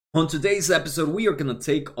On today's episode, we are going to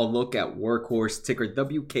take a look at Workhorse, ticker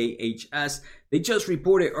WKHS. They just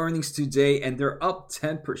reported earnings today and they're up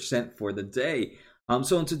 10% for the day.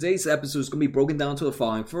 So in today's episode, it's going to be broken down to the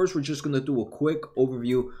following. First, we're just going to do a quick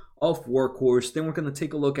overview of Workhorse. Then we're going to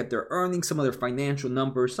take a look at their earnings, some of their financial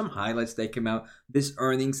numbers, some highlights that came out this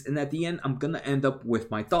earnings. And at the end, I'm going to end up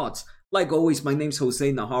with my thoughts. Like always, my name's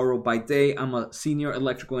Jose Najarro. By day, I'm a senior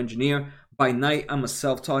electrical engineer. By night, I'm a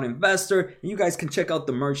self-taught investor, and you guys can check out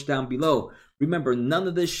the merch down below. Remember, none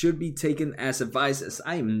of this should be taken as advice, as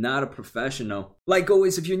I am not a professional. Like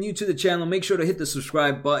always, if you're new to the channel, make sure to hit the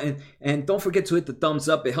subscribe button, and don't forget to hit the thumbs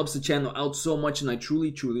up. It helps the channel out so much, and I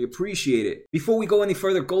truly appreciate it. Before we go any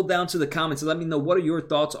further, go down to the comments and let me know what are your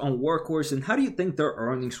thoughts on Workhorse, and how do you think their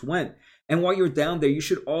earnings went? And while you're down there, you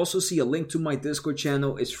should also see a link to my Discord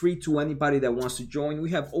channel. It's free to anybody that wants to join.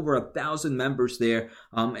 We have over 1,000 members there.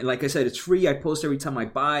 And like I said, it's free. I post every time I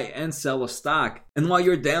buy and sell a stock. And while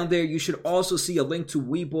you're down there, you should also see a link to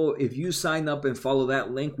Webull. If you sign up and follow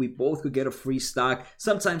that link, we both could get a free stock.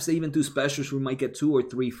 Sometimes they even do specials. We might get 2 or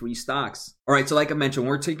 3 free stocks. All right, so like I mentioned,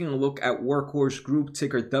 we're taking a look at Workhorse Group,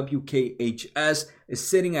 ticker WKHS. It's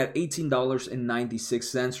sitting at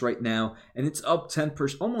 $18.96 right now, and it's up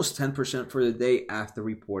 10%, almost 10% for the day after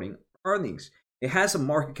reporting earnings. It has a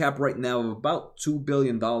market cap right now of about $2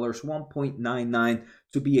 billion, 1.99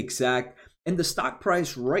 to be exact. And the stock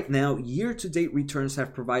price right now, year-to-date returns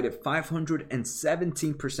have provided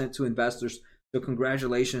 517% to investors. So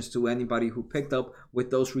congratulations to anybody who picked up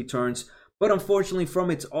with those returns. But unfortunately, from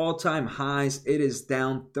its all-time highs, it is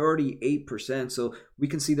down 38%. So we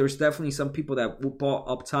can see there's definitely some people that bought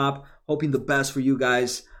up top, hoping the best for you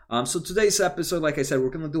guys. So today's episode, like I said, we're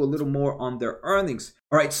going to do a little more on their earnings.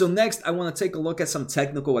 All right, so next, I want to take a look at some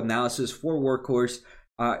technical analysis for Workhorse.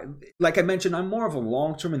 Like I mentioned, I'm more of a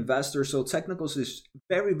long-term investor, so technicals is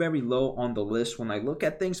very, very low on the list when I look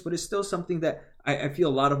at things, but it's still something that I feel a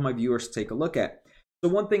lot of my viewers take a look at. So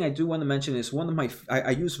one thing I do want to mention is I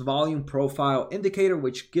use volume profile indicator,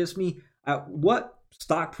 which gives me what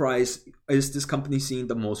stock price is this company seeing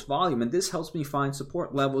the most volume. And this helps me find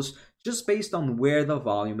support levels just based on where the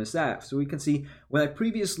volume is at. So we can see when I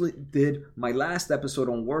previously did my last episode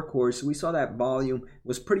on Workhorse, we saw that volume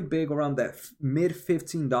was pretty big around that mid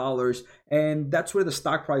 $15. And that's where the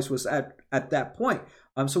stock price was at that point.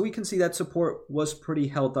 So we can see that support was pretty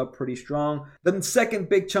held up pretty strong. Then the second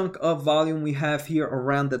big chunk of volume we have here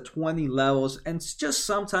around the 20 levels, and it's just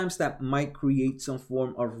sometimes that might create some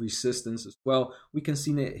form of resistance as well. We can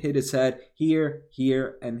see it hit its head here,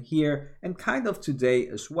 here, and here, and kind of today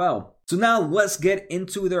as well. So now let's get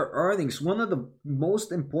into their earnings. One of the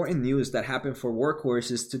most important news that happened for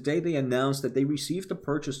Workhorse is today they announced that they received a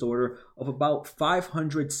purchase order of about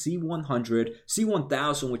 500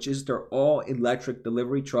 C1000, which is their all-electric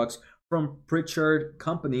delivery trucks from Pritchard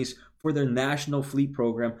Companies for their national fleet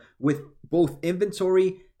program, with both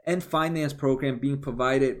inventory and finance program being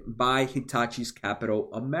provided by Hitachi's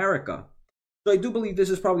Capital America. So I do believe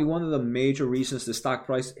this is probably one of the major reasons the stock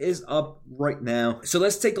price is up right now. So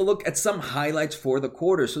let's take a look at some highlights for the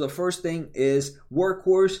quarter. So the first thing is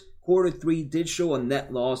Workhorse quarter 3 did show a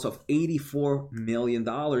net loss of $84 million.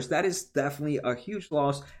 That is definitely a huge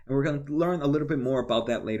loss, and we're going to learn a little bit more about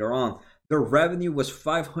that later on. Their revenue was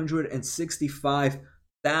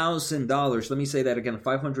 $565,000. Let me say that again,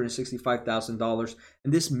 $565,000,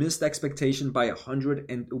 and this missed expectation by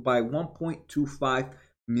 1.25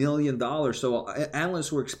 million dollars. So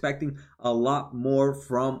analysts were expecting a lot more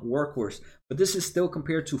from Workhorse, but this is still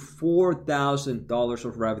compared to $4,000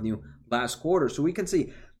 of revenue last quarter. So we can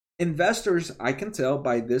see investors, I can tell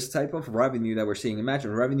by this type of revenue that we're seeing.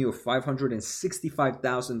 Imagine revenue of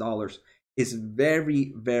 $565,000 is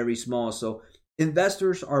very, very small. So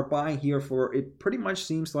investors are buying here for, it pretty much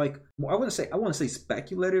seems like, I want to say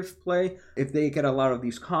speculative play. If they get a lot of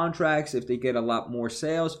these contracts, if they get a lot more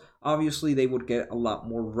sales, obviously they would get a lot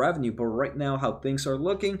more revenue. But right now, how things are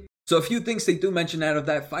looking. So a few things they do mention out of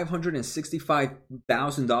that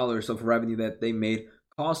 $565,000 of revenue that they made,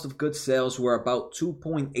 cost of goods sales were about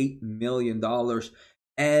 $2.8 million.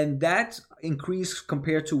 And that increased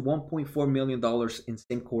compared to $1.4 million in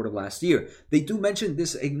same quarter last year. They do mention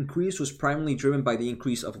this increase was primarily driven by the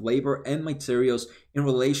increase of labor and materials in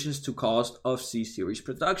relations to cost of C-Series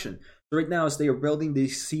production. So right now, as they are building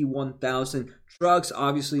these C1000 trucks,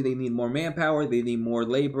 obviously they need more manpower, they need more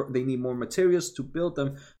labor, they need more materials to build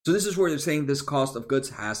them. So this is where they're saying this cost of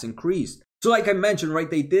goods has increased. So like I mentioned, right,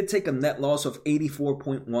 they did take a net loss of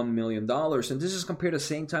 $84.1 million. And this is compared to the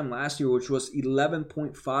same time last year, which was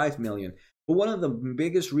 $11.5 million. But one of the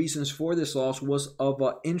biggest reasons for this loss was of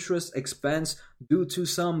interest expense due to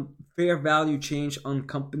some fair value change on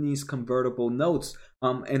companies' convertible notes.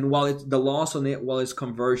 And while it's the loss on it, while its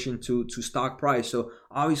conversion to stock price. So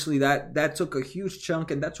obviously that took a huge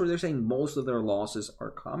chunk, and that's where they're saying most of their losses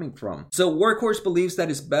are coming from. So Workhorse believes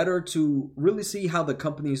that it's better to really see how the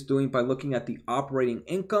company is doing by looking at the operating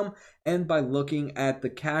income and by looking at the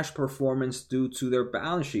cash performance due to their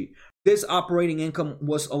balance sheet. This operating income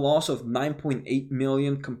was a loss of $9.8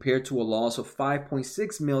 million compared to a loss of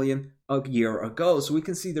 $5.6 million a year ago. So we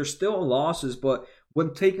can see there's still losses, but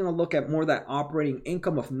when taking a look at more that operating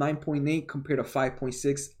income of 9.8 compared to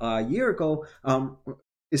 5.6 a year ago,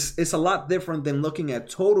 it's a lot different than looking at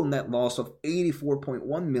total net loss of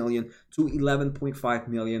 84.1 million to 11.5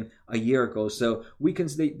 million a year ago. So we can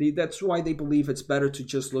that's why they believe it's better to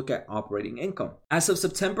just look at operating income. As of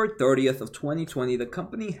September 30th of 2020, the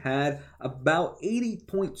company had about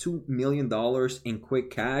 $80.2 million in quick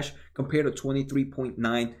cash compared to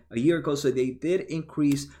 23.9 a year ago. So they did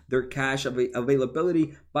increase their cash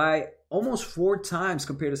availability by almost 4 times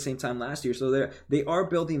compared to the same time last year. So they are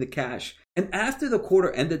building the cash. And after the quarter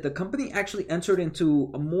ended, the company actually entered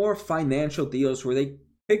into more financial deals where they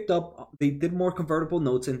did more convertible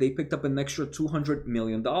notes, and they picked up an extra $200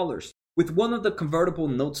 million. With one of the convertible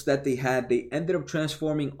notes that they had, they ended up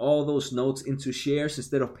transforming all those notes into shares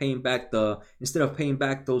instead of paying back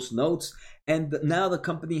those notes. And now the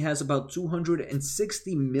company has about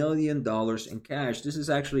 $260 million in cash. This is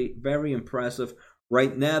actually very impressive.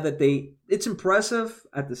 Right now it's impressive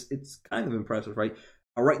it's kind of impressive, right?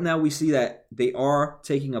 Right now we see that they are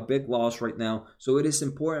taking a big loss right now. So it is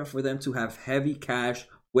important for them to have heavy cash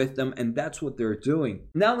with them, and that's what they're doing.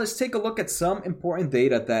 Now let's take a look at some important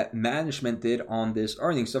data that management did on this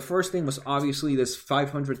earnings. The first thing was obviously this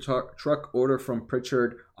 500 truck order from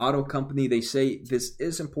Pritchard Auto Company. They say this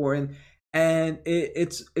is important, and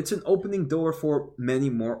it's an opening door for many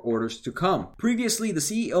more orders to come. Previously, the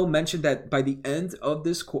CEO mentioned that by the end of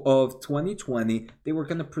 2020, they were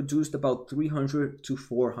going to produce about 300 to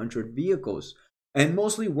 400 vehicles, and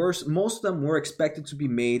most of them were expected to be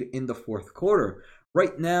made in the fourth quarter.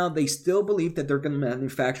 Right now, they still believe that they're going to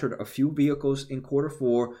manufacture a few vehicles in quarter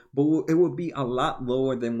 4, but it will be a lot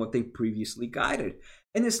lower than what they previously guided.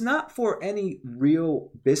 And it's not for any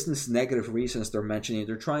real business negative reasons they're mentioning.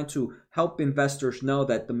 They're trying to help investors know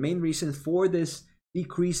that the main reason for this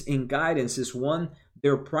decrease in guidance is, one,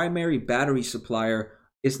 their primary battery supplier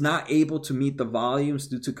is not able to meet the volumes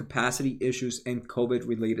due to capacity issues and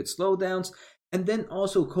COVID-related slowdowns. And then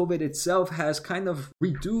also COVID itself has kind of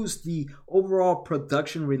reduced the overall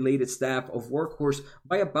production-related staff of Workhorse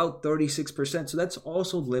by about 36%. So that's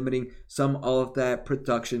also limiting some of that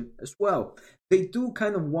production as well. They do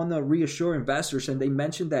kind of want to reassure investors, and they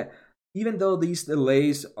mentioned that even though these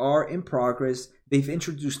delays are in progress, they've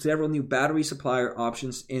introduced several new battery supplier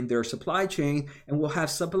options in their supply chain and will have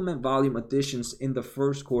supplement volume additions in the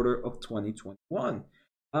first quarter of 2021.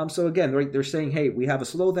 So again, right, they're saying, hey, we have a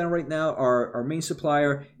slowdown right now. Our main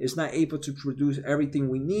supplier is not able to produce everything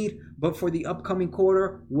we need, but for the upcoming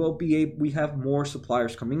quarter, we have more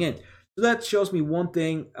suppliers coming in. So that shows me one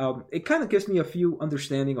thing. It kind of gives me a few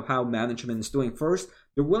understanding of how management is doing. First,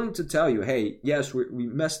 they're willing to tell you, hey, yes, we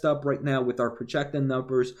messed up right now with our projected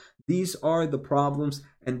numbers. These are the problems,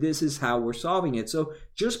 and this is how we're solving it. So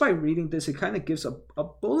just by reading this, it kind of gives a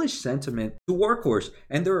bullish sentiment to Workhorse,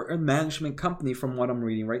 and they're a management company from what I'm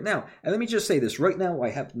reading right now. And let me just say this. Right now, I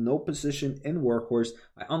have no position in Workhorse.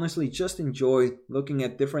 I honestly just enjoy looking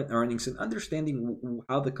at different earnings and understanding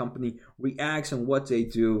how the company reacts and what they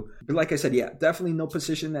do. But like I said, yeah, definitely no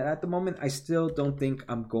position at the moment. I still don't think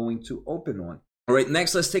I'm going to open one. All right,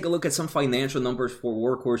 next, let's take a look at some financial numbers for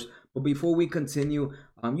Workhorse. But before we continue,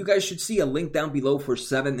 you guys should see a link down below for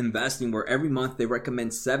 7 Investing, where every month they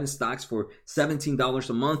recommend 7 stocks for $17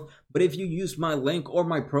 a month. But if you use my link or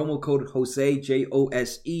my promo code Jose,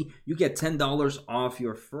 J-O-S-E, you get $10 off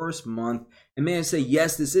your first month. And may I say,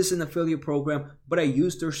 yes, this is an affiliate program, but I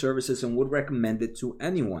use their services and would recommend it to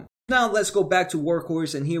anyone. Now let's go back to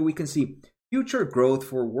Workhorse, and here we can see future growth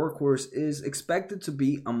for Workhorse is expected to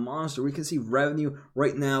be a monster. We can see revenue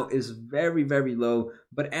right now is very, very low,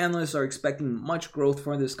 but analysts are expecting much growth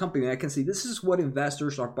for this company. I can see this is what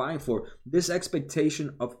investors are buying for, this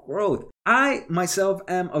expectation of growth. I myself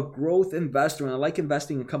am a growth investor, and I like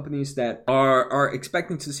investing in companies that are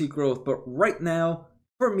expecting to see growth. But right now,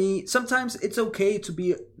 for me, sometimes it's okay to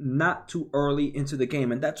be not too early into the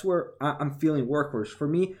game, and that's where I'm feeling Workhorse. For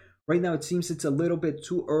me, Right now, it seems it's a little bit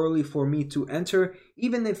too early for me to enter.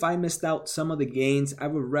 Even if I missed out some of the gains, I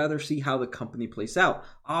would rather see how the company plays out.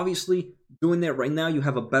 Obviously, doing that right now, you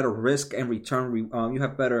have a better risk and return.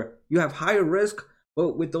 You have higher risk,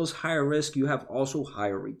 but with those higher risk, you have also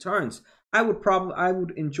higher returns. I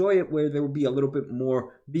would enjoy it where there would be a little bit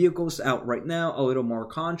more vehicles out right now, a little more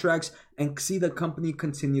contracts, and see the company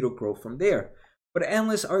continue to grow from there. But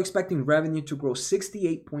analysts are expecting revenue to grow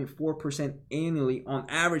 68.4% annually on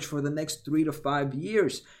average for the next 3 to 5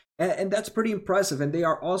 years. And that's pretty impressive. And they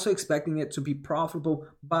are also expecting it to be profitable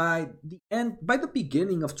by the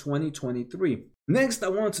beginning of 2023. Next, I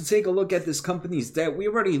want to take a look at this company's debt. We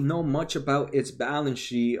already know much about its balance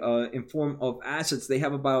sheet in form of assets. They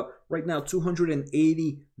have about, right now,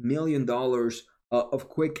 $280 million of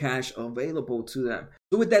quick cash available to them.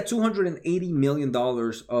 So with that $280 million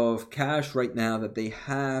of cash right now that they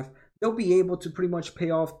have, they'll be able to pretty much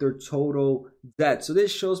pay off their total debt. So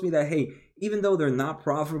this shows me that, hey, even though they're not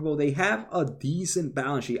profitable, they have a decent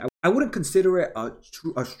balance sheet. I wouldn't consider it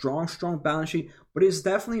a strong balance sheet, but it's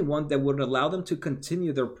definitely one that would allow them to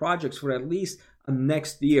continue their projects for at least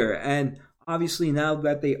next year. And obviously, now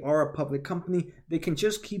that they are a public company, they can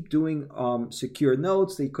just keep doing secure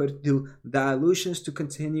notes. They could do dilutions to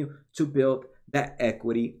continue to build that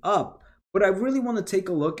equity up. But I really want to take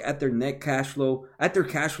a look at their net cash flow, at their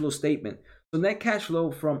cash flow statement. So net cash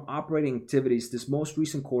flow from operating activities this most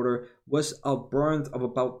recent quarter was a burn of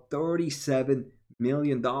about $37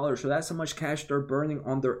 million. So that's how much cash they're burning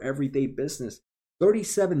on their everyday business.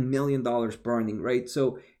 $37 million burning, right?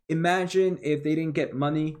 So imagine if they didn't get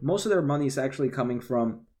money. Most of their money is actually coming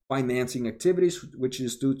from financing activities, which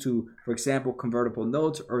is due to, for example, convertible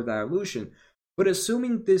notes or dilution. But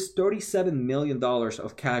assuming this $37 million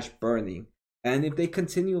of cash burning, and if they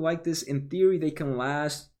continue like this, in theory, they can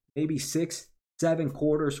last maybe 6-7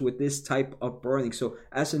 quarters with this type of burning. So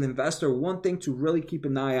as an investor, one thing to really keep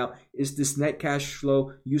an eye out is this net cash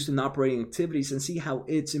flow used in operating activities and see how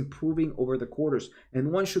it's improving over the quarters.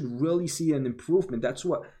 And one should really see an improvement. That's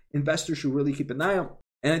what investors should really keep an eye on.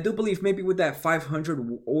 And I do believe maybe with that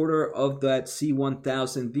 500 order of that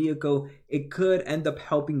C1000 vehicle, it could end up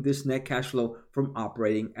helping this net cash flow from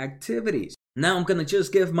operating activities. Now I'm going to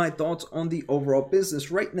just give my thoughts on the overall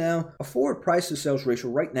business. Right now, a forward price to sales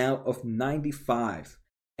ratio right now of 95.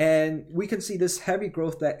 And we can see this heavy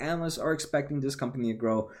growth that analysts are expecting this company to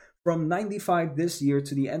grow. From 95 this year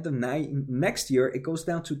to the end of next year, it goes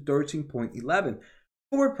down to 13.11.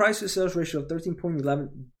 Forward price to sales ratio of 13.11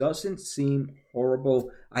 doesn't seem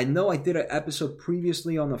horrible. I know I did an episode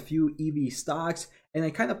previously on a few EV stocks, and I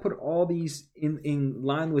kind of put all these in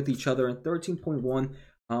line with each other, and 13.1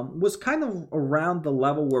 was kind of around the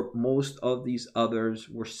level where most of these others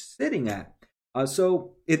were sitting at.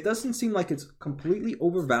 So it doesn't seem like it's completely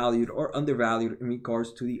overvalued or undervalued in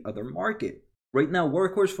regards to the other market. Right now,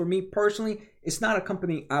 Workhorse, for me personally, it's not a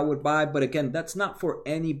company I would buy, but again, that's not for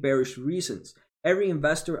any bearish reasons. Every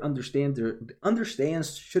investor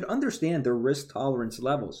should understand their risk tolerance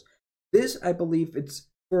levels. This, I believe, it's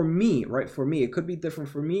for me, right? For me, it could be different.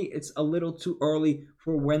 For me, it's a little too early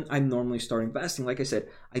for when I normally start investing. Like I said,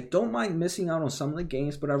 I don't mind missing out on some of the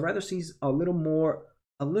gains, but I'd rather see a little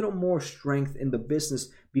more strength in the business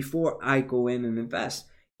before I go in and invest.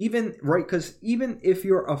 Even, right, because even if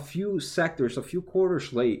you're a few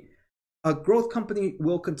quarters late, a growth company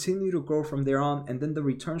will continue to grow from there on, and then the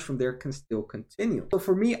returns from there can still continue. So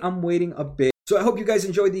for me, I'm waiting a bit. So I hope you guys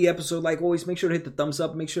enjoyed the episode. Like always, make sure to hit the thumbs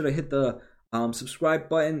up, make sure to hit the subscribe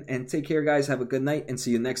button, and take care, guys. Have a good night, and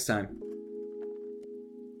see you next time.